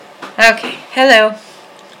Okay, hello.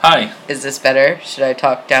 Hi. Is this better? Should I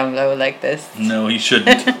talk down low like this? No, he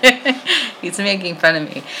shouldn't. He's making fun of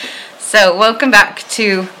me. So, welcome back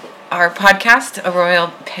to our podcast, A Royal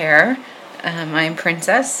Pair. I'm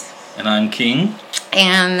Princess. And I'm King.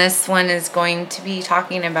 And this one is going to be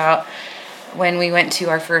talking about when we went to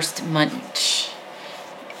our first munch.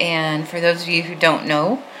 And for those of you who don't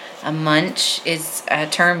know, a munch is a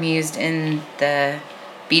term used in the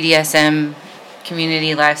BDSM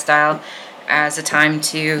community lifestyle as a time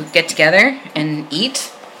to get together and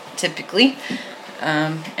eat, typically,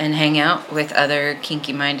 and hang out with other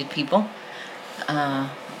kinky-minded people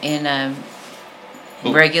in a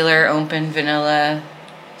regular, open, vanilla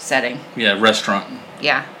setting. Yeah, restaurant.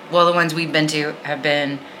 Yeah. Well, the ones we've been to have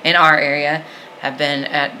been, in our area, have been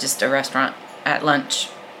at just a restaurant at lunch.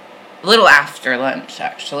 A little after lunch,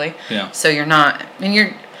 actually. Yeah. So you're not,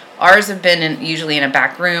 ours have been usually in a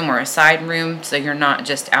back room or a side room, so you're not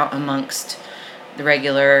just out amongst the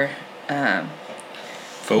regular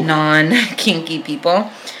non-kinky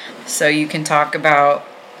people. So you can talk about,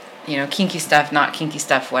 kinky stuff, not kinky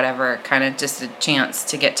stuff, whatever, kind of just a chance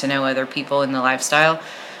to get to know other people in the lifestyle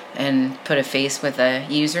and put a face with a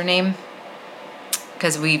username.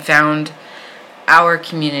 Because we found our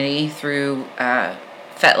community through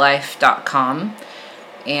FetLife.com,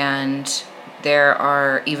 and there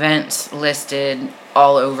are events listed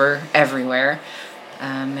all over, everywhere,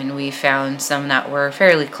 and we found some that were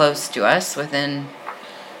fairly close to us, within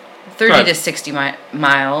 30 to 60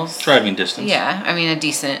 miles. Driving distance. Yeah, a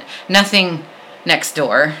decent, nothing next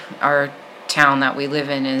door. Our town that we live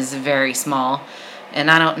in is very small,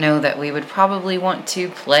 and I don't know that we would probably want to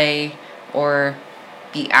play or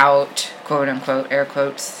be out, quote unquote, air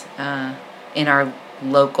quotes, in our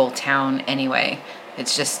local town anyway.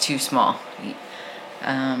 It's just too small.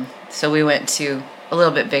 So we went to a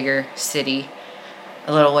little bit bigger city,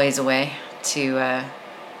 a little ways away, to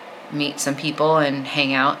meet some people and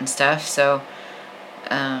hang out and stuff. So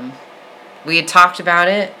we had talked about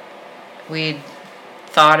it. We'd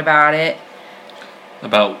thought about it.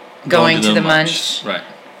 About going to the munch. Right.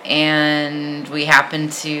 And we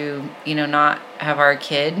happened to, not have our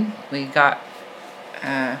kid. We got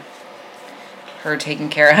her taken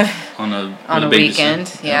care of on a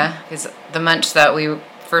weekend. Yeah, because the munch that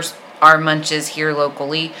our munches here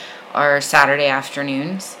locally are Saturday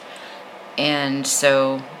afternoons, and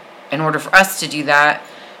so in order for us to do that,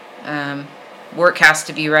 work has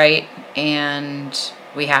to be right, and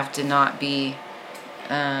we have to not be.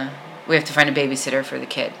 We have to find a babysitter for the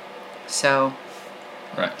kid. So.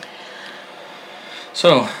 Right.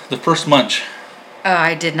 So the first munch.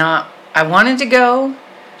 I did not. I wanted to go,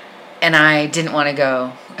 and I didn't want to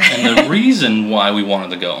go. And the reason why we wanted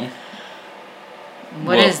to go.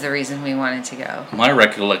 What is the reason we wanted to go? My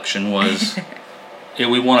recollection was,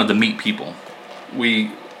 we wanted to meet people.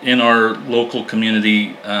 We, in our local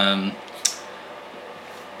community,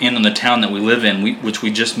 in the town that we live in, which we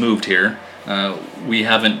just moved here, we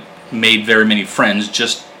haven't made very many friends,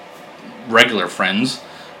 just regular friends,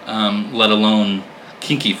 let alone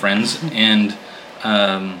kinky friends. And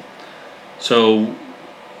so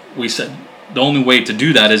we said the only way to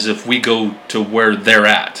do that is if we go to where they're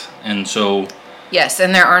at. And so yes,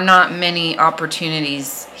 and there are not many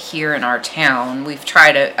opportunities here in our town. We've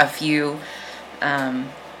tried a few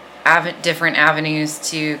different avenues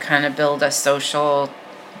to kind of build a social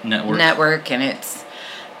network, and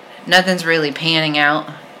nothing's really panning out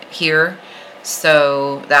here.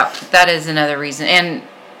 So that is another reason. And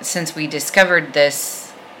since we discovered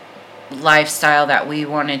this lifestyle that we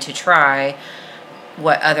wanted to try,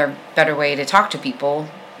 what other better way to talk to people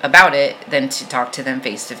about it than to talk to them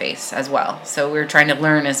face to face as well. So we were trying to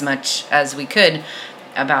learn as much as we could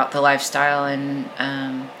about the lifestyle and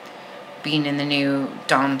being in the new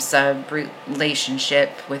dom-sub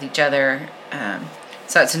relationship with each other.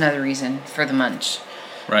 So that's another reason for the munch.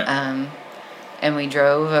 Right. And we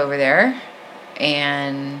drove over there,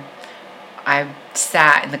 and I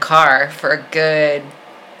sat in the car for a good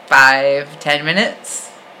 5-10 minutes.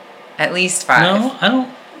 At least 5. No, I don't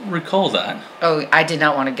recall that. Oh, I did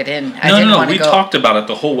not want to get in. No. We talked about it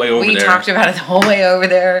the whole way over there. We talked about it the whole way over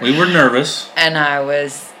there. We were nervous. And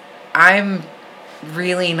I'm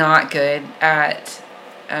really not good at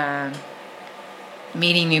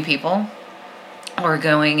meeting new people or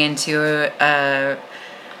going into a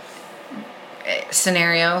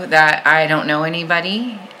scenario that I don't know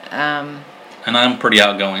anybody. And I'm pretty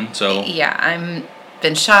outgoing, so. Yeah, I'm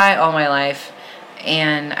been shy all my life.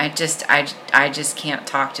 And I just can't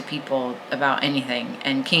talk to people about anything.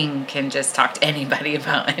 And King can just talk to anybody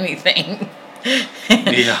about anything.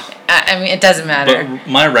 Yeah. I mean, it doesn't matter. But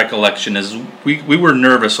my recollection is we were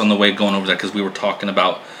nervous on the way going over that because we were talking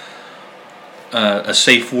about a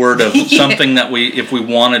safe word of something that if we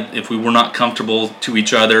were not comfortable to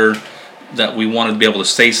each other, that we wanted to be able to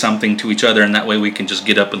say something to each other, and that way we can just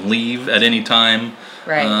get up and leave at any time.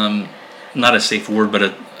 Right. Not a safe word, but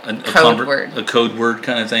a code word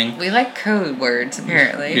kind of thing. We like code words,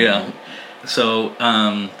 apparently. Yeah. So.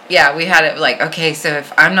 Yeah, we had it like, okay, so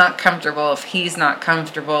if I'm not comfortable, if he's not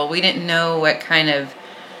comfortable, we didn't know what kind of,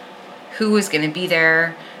 who was going to be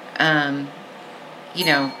there. You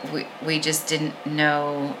know, we just didn't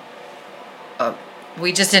know.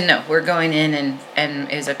 We just didn't know. We're going in and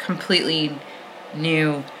it was a completely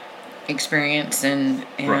new experience, and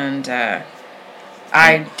right.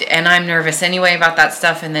 I'm nervous anyway about that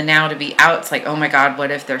stuff, and then now to be out, it's like, oh my God, what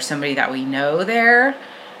if there's somebody that we know there?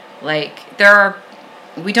 Like,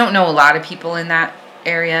 we don't know a lot of people in that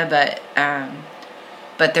area,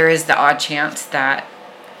 but there is the odd chance that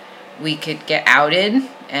we could get outed,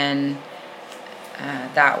 and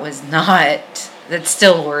that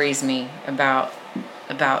still worries me about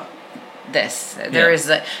this. There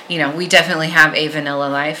is we definitely have a vanilla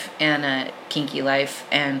life and a kinky life,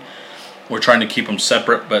 and we're trying to keep them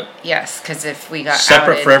separate, but yes, because if we got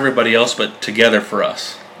separate outed, for everybody else, but together for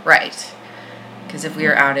us, right? Because if we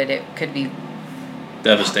were outed, it could be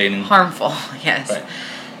devastating, harmful. Yes. Right.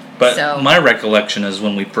 But my recollection is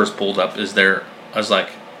when we first pulled up, I was like,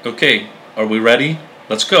 okay, are we ready?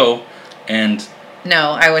 Let's go. And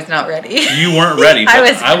no, I was not ready. You weren't ready. But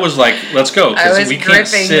I was like, let's go. I was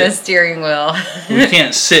gripping the steering wheel. We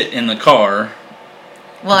can't sit in the car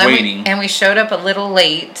waiting. And we showed up a little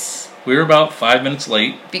late. We were about 5 minutes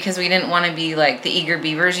late. Because we didn't want to be like the eager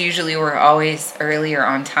beavers. Usually we're always earlier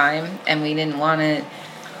on time. And we didn't want to...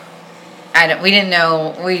 We didn't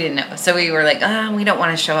know. So we were like, we don't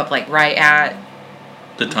want to show up like right at...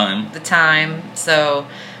 The time. So...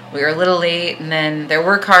 We were a little late, and then there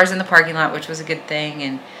were cars in the parking lot, which was a good thing.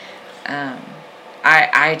 And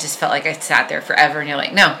I just felt like I sat there forever. And you're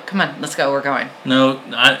like, no, come on, let's go. We're going. No,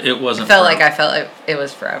 it wasn't. I felt it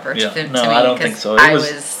was forever. Yeah. To me, I don't think so. I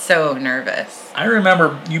was so nervous. I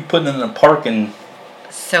remember you putting in the parking.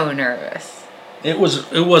 So nervous. It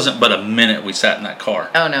wasn't but a minute we sat in that car.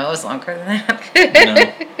 Oh no, it was longer than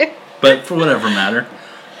that. No. But for whatever matter,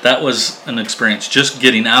 that was an experience. Just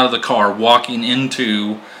getting out of the car, walking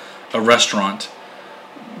into a restaurant,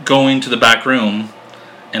 going to the back room,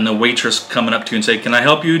 and the waitress coming up to you and say, "Can I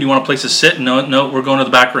help you? Do you want a place to sit?" No, we're going to the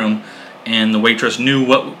back room. And the waitress knew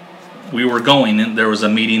what we were going, and there was a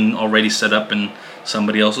meeting already set up in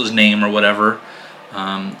somebody else's name or whatever.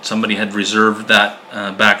 Somebody had reserved that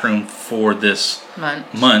back room for this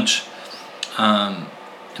munch.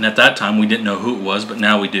 And at that time, we didn't know who it was, but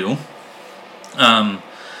now we do.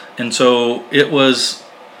 And so it was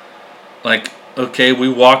like, okay, we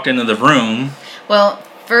walked into the room. Well,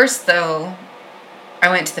 first, though, I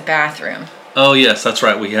went to the bathroom. Oh, yes, that's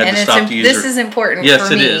right. We had to stop to use This is important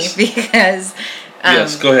for me because...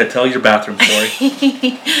 yes, go ahead. Tell your bathroom story.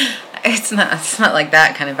 It's not like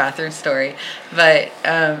that kind of bathroom story. But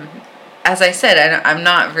as I said, I'm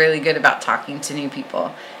not really good about talking to new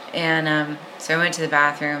people. And so I went to the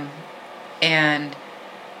bathroom, and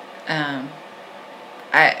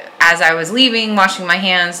as I was leaving, washing my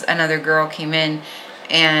hands, another girl came in,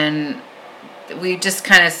 and we just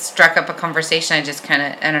kind of struck up a conversation. I just kind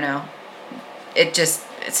of, I don't know.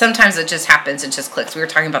 Sometimes it just happens. It just clicks. We were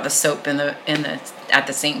talking about the soap at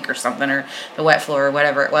the sink or something, or the wet floor or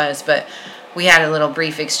whatever it was. But we had a little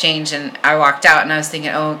brief exchange, and I walked out, and I was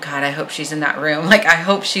thinking, oh God, I hope she's in that room. Like, I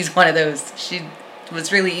hope she's one of those. She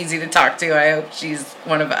was really easy to talk to. I hope she's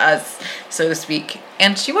one of us, so to speak.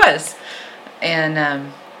 And she was.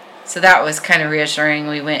 And so that was kind of reassuring.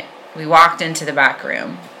 We walked into the back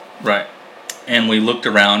room. Right. And we looked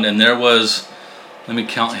around, and there was, let me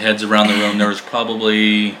count heads around the room. There was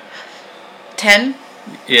probably 10?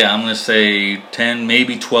 Yeah, I'm going to say 10,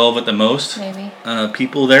 maybe 12 at the most. Maybe.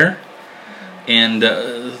 People there. And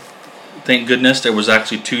thank goodness there was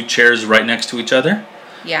actually 2 chairs right next to each other.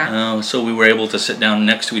 Yeah. So we were able to sit down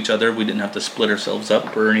next to each other. We didn't have to split ourselves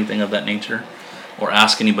up or anything of that nature, or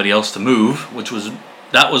ask anybody else to move,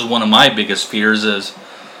 that was one of my biggest fears, is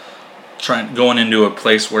going into a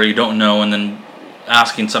place where you don't know and then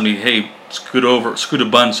asking somebody, hey, scoot a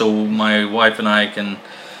bun so my wife and I can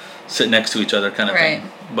sit next to each other, kind of thing.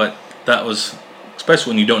 But that was,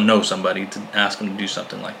 especially when you don't know somebody, to ask them to do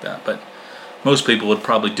something like that. But most people would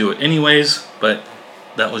probably do it anyways, but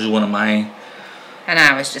that was one of my... And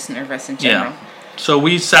I was just nervous in general. Yeah. So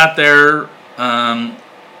we sat there.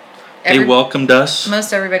 They welcomed us.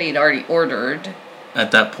 Most everybody had already ordered.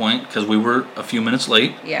 at that point because we were a few minutes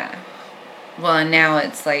late. Yeah. Well, and now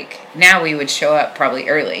it's like, now we would show up probably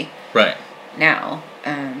early. Right. Now.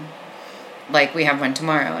 Like we have one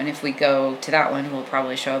tomorrow, and if we go to that one, we'll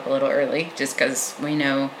probably show up a little early just because we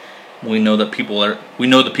know the people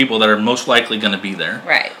that are most likely going to be there.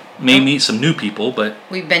 Right. May meet some new people, but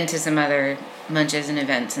we've been to some other munches and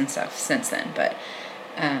events and stuff since then, but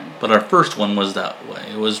our first one was that way.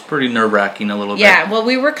 It was pretty nerve-wracking a little bit. Yeah, well,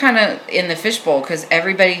 we were kind of in the fishbowl because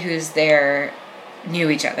everybody who's there knew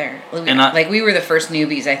each other. Like we were the first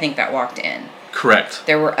newbies, I think, that walked in. Correct.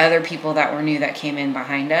 There were other people that were new that came in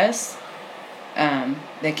behind us.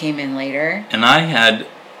 That came in later. And I had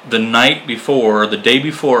the day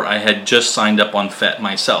before, I had just signed up on FET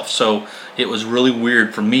myself. So it was really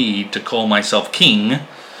weird for me to call myself King.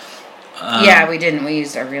 Yeah, we didn't. We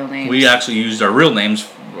used our real names. We actually used our real names.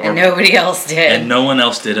 And nobody else did. And no one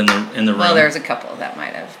else did in the room. Well, there was a couple that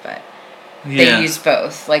might have, but they used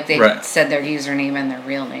both. Like they said their username and their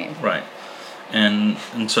real name. Right. And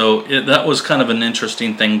so that was kind of an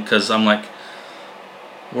interesting thing because I'm like,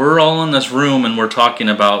 we're all in this room and we're talking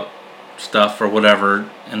about stuff or whatever,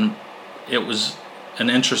 and it was an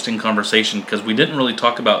interesting conversation because we didn't really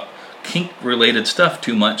talk about kink-related stuff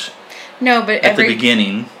too much. No, but at the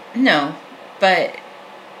beginning. No, but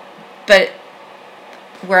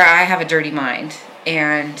where I have a dirty mind,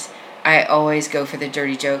 and I always go for the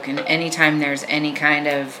dirty joke, and anytime there's any kind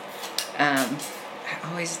of,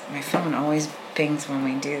 my phone always pings when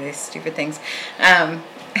we do these stupid things.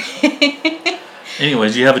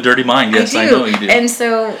 Anyways, you have a dirty mind. Yes, I know you do. And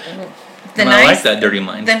so, I like that dirty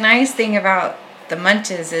mind. The nice thing about the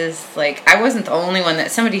munches is, like, I wasn't the only one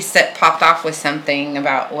that somebody popped off with something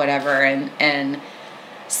about whatever, and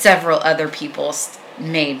several other people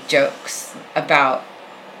made jokes about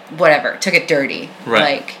whatever. Took it dirty.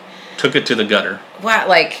 Right. Like, took it to the gutter. Wow,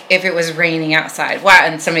 like, if it was raining outside, wow,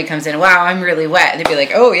 and somebody comes in, wow, I'm really wet, and they'd be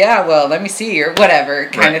like, oh, yeah, well, let me see, or whatever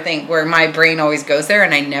kind of thing, where my brain always goes there,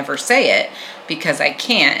 and I never say it, because I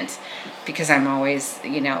can't, because I'm always,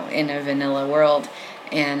 in a vanilla world,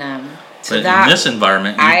 and so but that... in this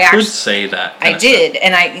environment, you could say that. I did,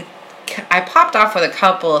 and I popped off with a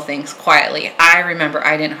couple of things quietly. I remember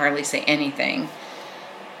I didn't hardly say anything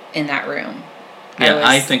in that room. Yeah,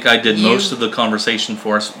 I think I did most of the conversation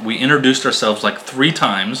for us. We introduced ourselves like 3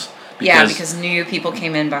 times. Because new people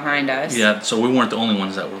came in behind us. Yeah, so we weren't the only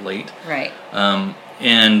ones that were late. Right.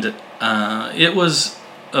 And it was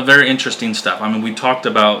a very interesting stuff. I mean, we talked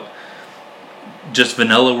about just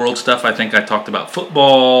vanilla world stuff. I think I talked about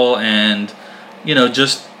football and,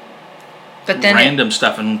 just random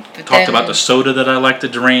stuff. And talked about the soda that I like to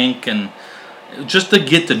drink. And just to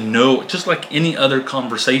get to know, just like any other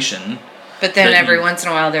conversation... But then every once in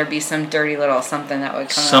a while there'd be some dirty little something that would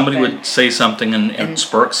come up. Somebody would say something and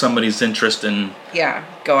spark somebody's interest and... Yeah,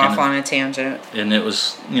 go off on a tangent. And it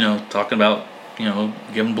was, talking about,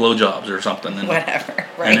 giving blowjobs or something. And, whatever,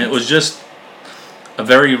 right. And it was just a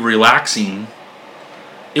very relaxing...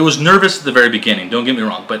 It was nervous at the very beginning, don't get me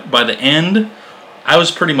wrong. But by the end, I was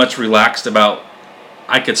pretty much relaxed about...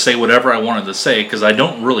 I could say whatever I wanted to say because I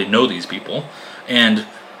don't really know these people. And...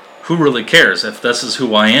 who really cares? If this is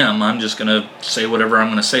who I am, I'm just going to say whatever I'm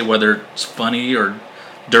going to say, whether it's funny or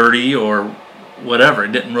dirty or whatever.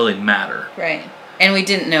 It didn't really matter. Right. And we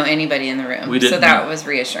didn't know anybody in the room. So that was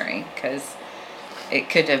reassuring because it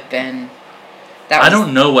could have been... I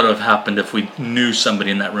don't know what would have happened if we knew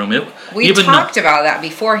somebody in that room. We talked about that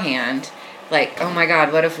beforehand. Like, oh my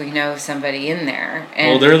God, what if we know somebody in there?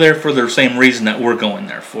 Well, they're there for the same reason that we're going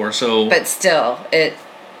there for. So, but still, it...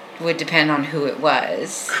 would depend on who it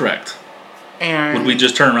was. Correct. And would we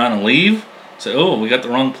just turn around and leave? Say, oh, we got the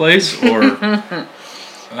wrong place? Or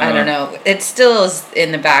I don't know. It still is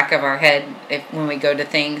in the back of our head when we go to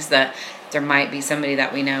things that there might be somebody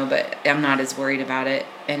that we know, but I'm not as worried about it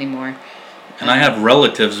anymore. And I have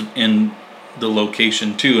relatives in the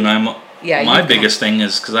location too, and my biggest thing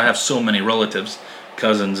is because I have so many relatives,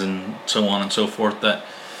 cousins, and so on and so forth that.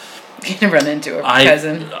 You're gonna run into a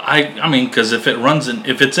cousin. I mean, because if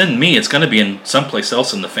it's in me, it's gonna be in someplace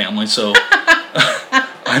else in the family. So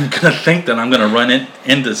I'm gonna think that I'm gonna run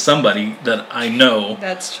into somebody that I know.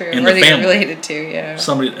 That's true. In the family, related to, yeah.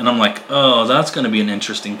 Somebody, and I'm like, oh, that's gonna be an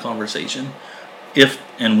interesting conversation. If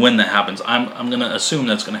and when that happens, I'm gonna assume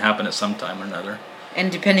that's gonna happen at some time or another. And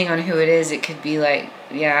depending on who it is, it could be like,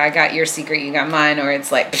 yeah, I got your secret, you got mine, or it's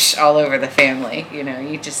like all over the family.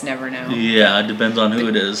 You just never know. Yeah, it depends on who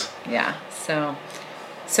it is. Yeah, so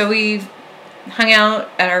we hung out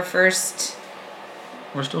at our first...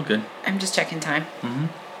 We're still good. I'm just checking time.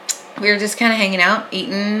 Mm-hmm. We were just kind of hanging out,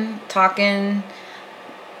 eating, talking,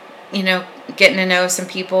 getting to know some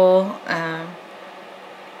people.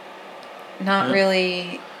 not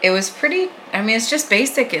really. It was pretty. I mean, it's just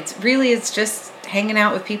basic. It's just hanging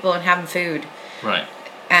out with people and having food. Right.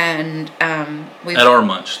 And at our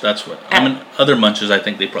munch, that's what. I mean, other munches, I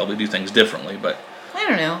think they probably do things differently, but I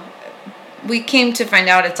don't know. We came to find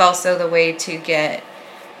out it's also the way to get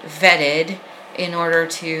vetted in order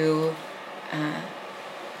to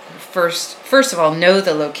first of all know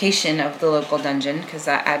the location of the local dungeon, because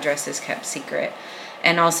that address is kept secret,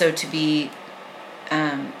 and also to be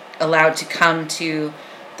allowed to come to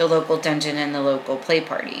the local dungeon and the local play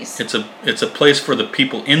parties. It's a place for the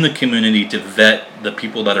people in the community to vet the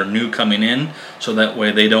people that are new coming in, so that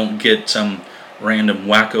way they don't get some random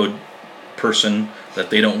wacko person that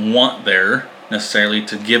they don't want there necessarily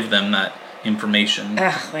to give them that information.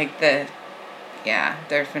 Like there's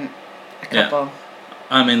been a couple. Yeah.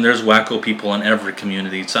 I mean, there's wacko people in every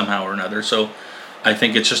community somehow or another, so I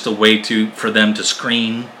think it's just a way for them to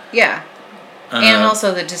screen. Yeah. And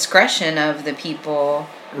also the discretion of the people.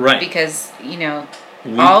 Right. Because,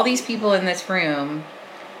 all these people in this room,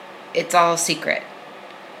 it's all secret.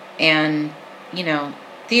 And,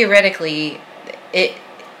 theoretically, it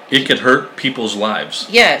could hurt people's lives.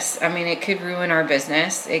 Yes. I mean, it could ruin our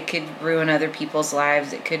business. It could ruin other people's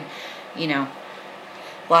lives. It could,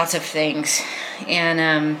 lots of things.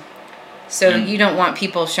 And you don't want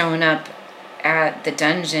people showing up at the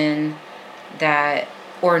dungeon that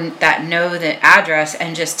know the address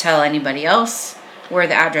and just tell anybody else where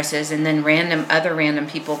the address is, and then other random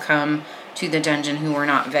people come to the dungeon who were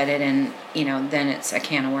not vetted, and then it's a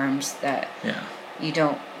can of worms that you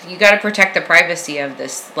got to protect the privacy of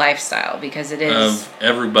this lifestyle, because it is of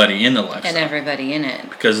everybody in the lifestyle and everybody in it,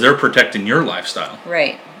 because they're protecting your lifestyle,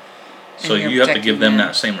 right? So you have to give them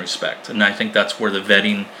that same respect, and I think that's where the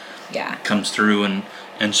vetting comes through,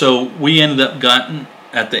 and so we ended up gotten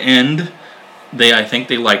at the end. I think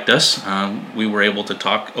they liked us. We were able to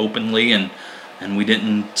talk openly, and we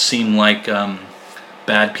didn't seem like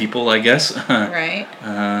bad people, I guess. Right.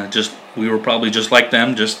 We were probably just like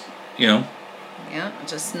them, just. Yeah,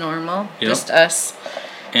 just normal, just us.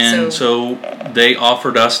 And so they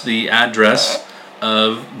offered us the address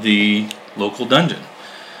of the local dungeon,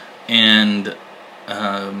 and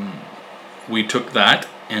we took that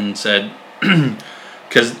and said.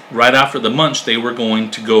 Because right after the munch, they were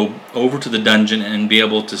going to go over to the dungeon and be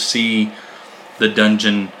able to see the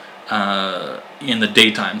dungeon in the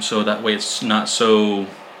daytime. So that way it's not so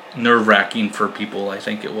nerve-wracking for people, I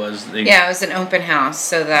think it was. It was an open house.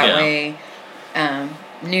 So that way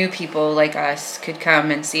new people like us could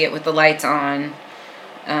come and see it with the lights on.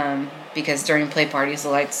 Because during play parties,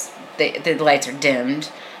 the lights are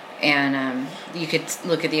dimmed. And you could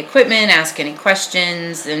look at the equipment, ask any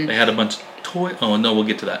questions. And they had a bunch of Oh no, we'll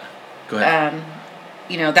get to that. Go ahead.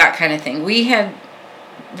 That kind of thing.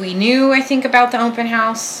 We knew, I think, about the open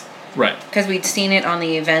house, right? Because we'd seen it on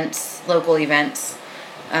the local events.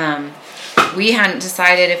 We hadn't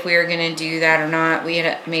decided if we were going to do that or not. We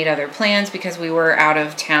had made other plans because we were out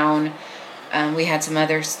of town. We had some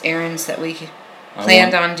other errands that we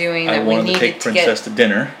planned on doing that we needed to take Princess to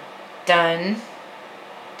dinner. Done.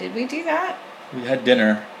 Did we do that? We had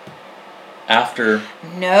dinner after.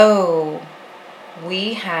 No.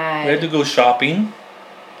 We had to go shopping.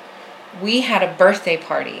 We had a birthday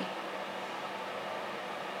party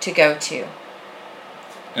to go to.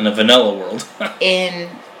 In a vanilla world. In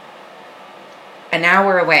an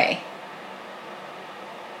hour away.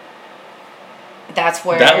 That's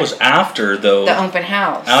where... That was after, though... The open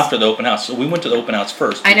house. After the open house. So we went to the open house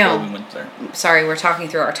first before we went there. Sorry, we're talking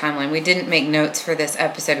through our timeline. We didn't make notes for this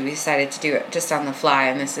episode. We decided to do it just on the fly,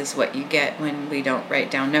 and this is what you get when we don't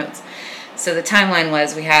write down notes. So the timeline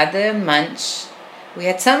was we had the munch. We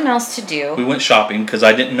had something else to do. We went shopping because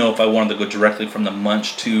I didn't know if I wanted to go directly from the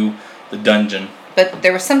munch to the dungeon. But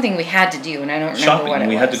there was something we had to do, and I don't remember what it was.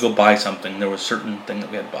 We had to go buy something. There was a certain thing that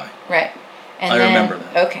we had to buy. Right. And I remember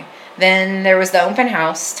that. Okay. Then there was the open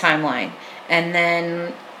house timeline. And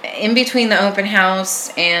then in between the open house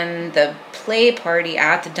and the play party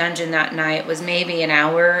at the dungeon that night was maybe an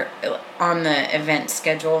hour on the event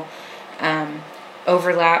schedule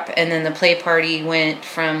overlap. And then the play party went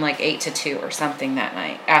from like 8 to 2 or something that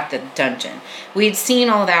night at the dungeon. We'd seen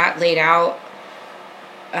all that laid out.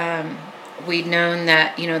 We'd known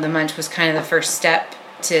that, the munch was kind of the first step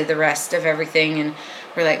to the rest of everything, and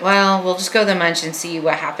we're like, well, we'll just go to the munch and see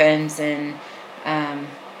what happens, and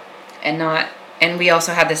we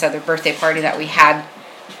also had this other birthday party that we had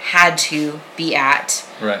to be at.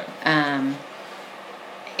 Right.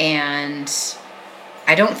 And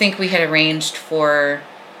I don't think we had arranged for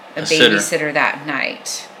a babysitter that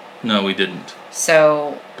night. No, we didn't.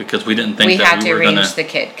 So because we didn't think we that had we to were arrange gonna... the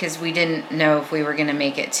kid because we didn't know if we were going to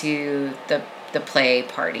make it to the play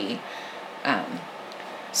party.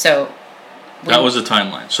 So that was the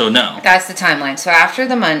timeline. So now that's the timeline. So after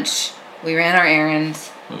the munch, we ran our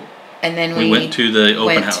errands, and then we went to the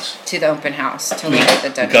open house. To the open house to look at the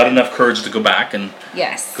dungeon. We got enough courage to go back and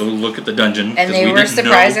go look at the dungeon. And they were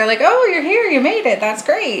surprised. They're like, "Oh, you're here! You made it! That's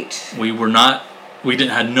great." We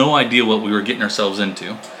had no idea what we were getting ourselves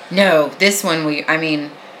into. No, this one we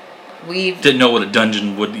didn't know what a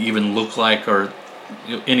dungeon would even look like or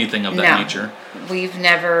anything of that nature. We've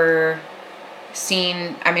never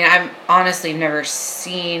seen. I mean, I've honestly never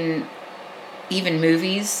seen even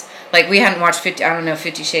movies. Like we hadn't watched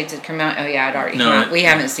 50 Shades had come out. Oh yeah, it already come out. We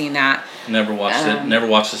haven't seen that. Never watched it. Never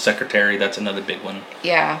watched The Secretary. That's another big one.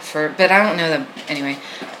 Yeah, but I don't know them anyway.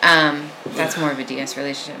 That's more of a DS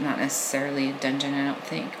relationship, not necessarily a dungeon. I don't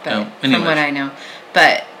think, but from what I know,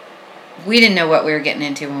 but we didn't know what we were getting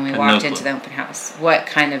into when we walked into the open house. What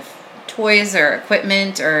kind of toys or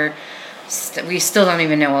equipment or we still don't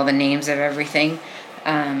even know all the names of everything.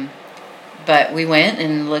 But we went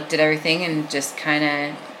and looked at everything and just kind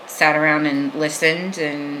of sat around and listened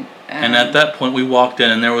and at that point we walked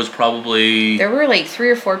in and there were like 3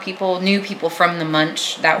 or 4 new people from the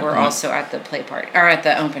munch that were also at the play party or at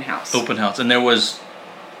the open house and there was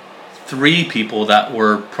 3 people that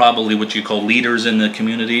were probably what you call leaders in the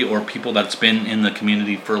community or people that's been in the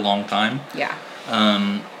community for a long time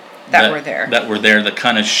that were there that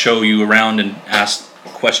kind of show you around and ask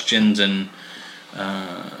questions and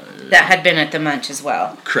that had been at the munch as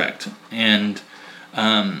well. Correct. And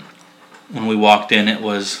when we walked in, it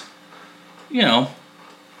was,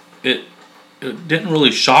 it didn't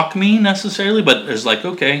really shock me necessarily, but it was like,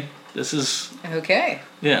 okay, this is... Okay.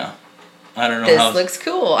 Yeah. I don't know this looks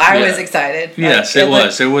cool. I was excited. Yes, it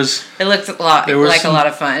was. It looked a lot like a lot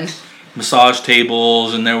of fun. Massage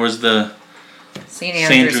tables, and there was the St.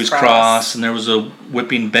 Andrew's Cross, and there was a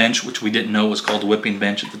whipping bench, which we didn't know was called a whipping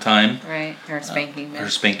bench at the time. Right, or spanking bench. Or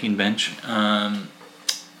spanking bench.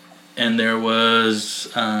 And there was...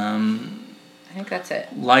 I think that's it.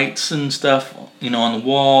 Lights and stuff, on the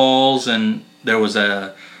walls, and there was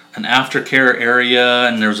an aftercare area,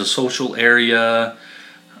 and there was a social area.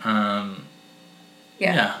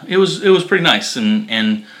 It was pretty nice,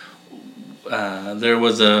 and there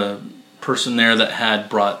was a person there that had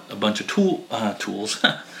brought a bunch of tools. Tools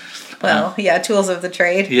of the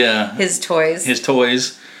trade. Yeah, his toys.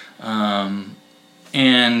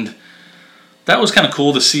 And that was kind of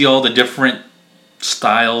cool to see all the different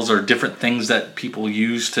styles or different things that people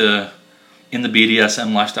use in the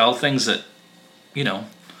BDSM lifestyle. Things that,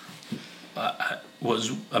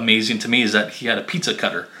 was amazing to me is that he had a pizza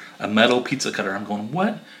cutter, a metal pizza cutter. I'm going,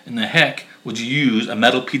 what in the heck would you use a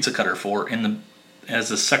metal pizza cutter for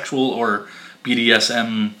as a sexual or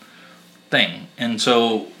BDSM thing? And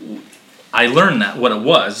so I learned what it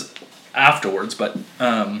was afterwards, but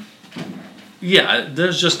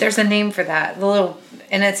there's a name for that.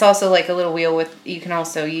 And it's also like a little wheel you can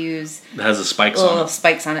also use. It has little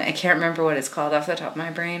spikes on it. I can't remember what it's called off the top of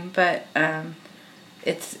my brain, but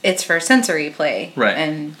it's for sensory play. Right.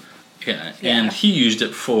 And he used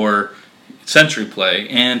it for sensory play,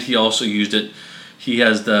 and he also used it. He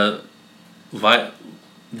has the violet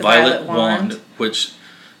wand, which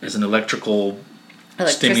is an electrical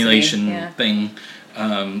stimulation thing.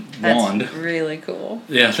 Wand. That's really cool.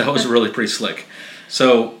 Yeah, that was really pretty slick.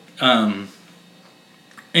 So,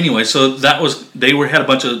 anyway, so they had a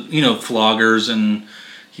bunch of, floggers, and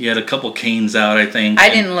he had a couple canes out, I think. I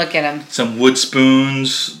didn't look at them. Some wood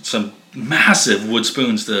spoons, some massive wood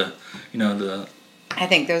spoons the I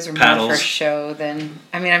think those are paddles. More for show than,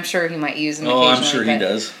 I'm sure he might use them occasionally. Oh, I'm sure he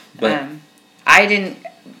does. But I didn't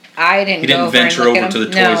he didn't venture over to the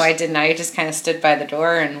toys. No, I didn't. I just kind of stood by the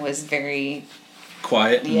door and was very...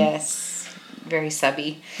 quiet. Yes. Very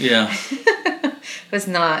subby. Yeah. Was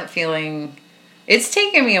not feeling... It's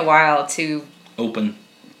taken me a while to... open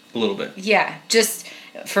a little bit. Yeah, just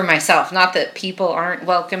for myself. Not that people aren't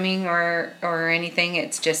welcoming or anything.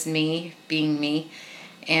 It's just me being me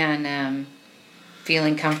and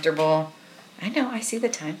feeling comfortable. I know, I see the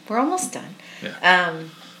time. We're almost done. Yeah.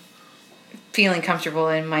 Feeling comfortable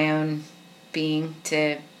in my own being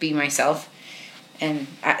to be myself. And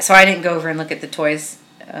so I didn't go over and look at the toys.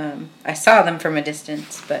 I saw them from a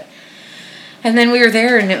distance, and then we were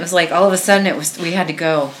there, and it was like all of a sudden we had to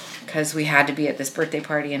go because we had to be at this birthday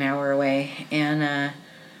party an hour away, and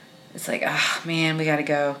it's like, oh man, we got to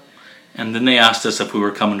go. And then they asked us if we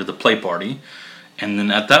were coming to the play party, and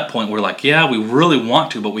then at that point we're like, yeah, we really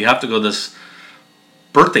want to, but we have to go this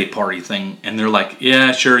birthday party thing, and they're like,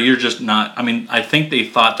 yeah, sure, you're just not. I mean, I think they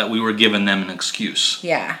thought that we were giving them an excuse.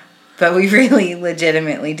 Yeah, but we really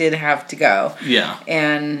legitimately did have to go. Yeah.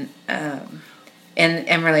 And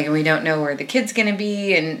we're like, we don't know where the kid's gonna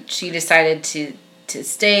be, and she decided to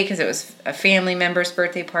stay because it was a family member's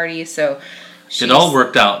birthday party. So it all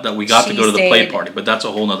worked out that we got to go to the play party, but that's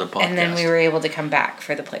a whole nother podcast. And then we were able to come back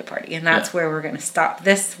for the play party, and that's where we're gonna stop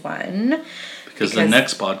this one. Because the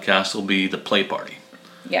next podcast will be the play party.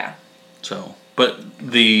 Yeah. So, but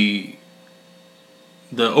the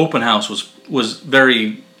open house was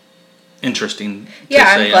very interesting. Yeah,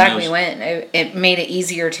 I'm glad we went. It made it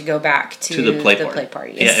easier to go back to the play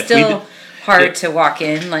party. It's still hard to walk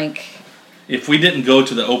in. Like, if we didn't go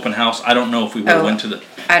to the open house, I don't know if we would have went to the.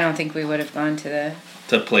 I don't think we would have gone to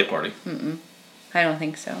the play party. I don't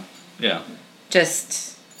think so. Yeah.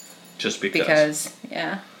 Just because.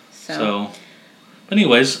 Yeah. So.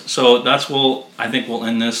 Anyways, so I think we'll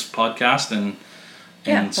end this podcast and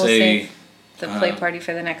we'll say the play party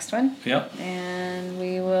for the next one. Yep. And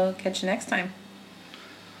we will catch you next time.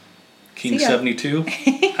 King 72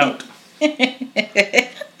 out.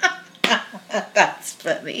 That's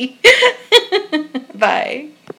funny. Bye.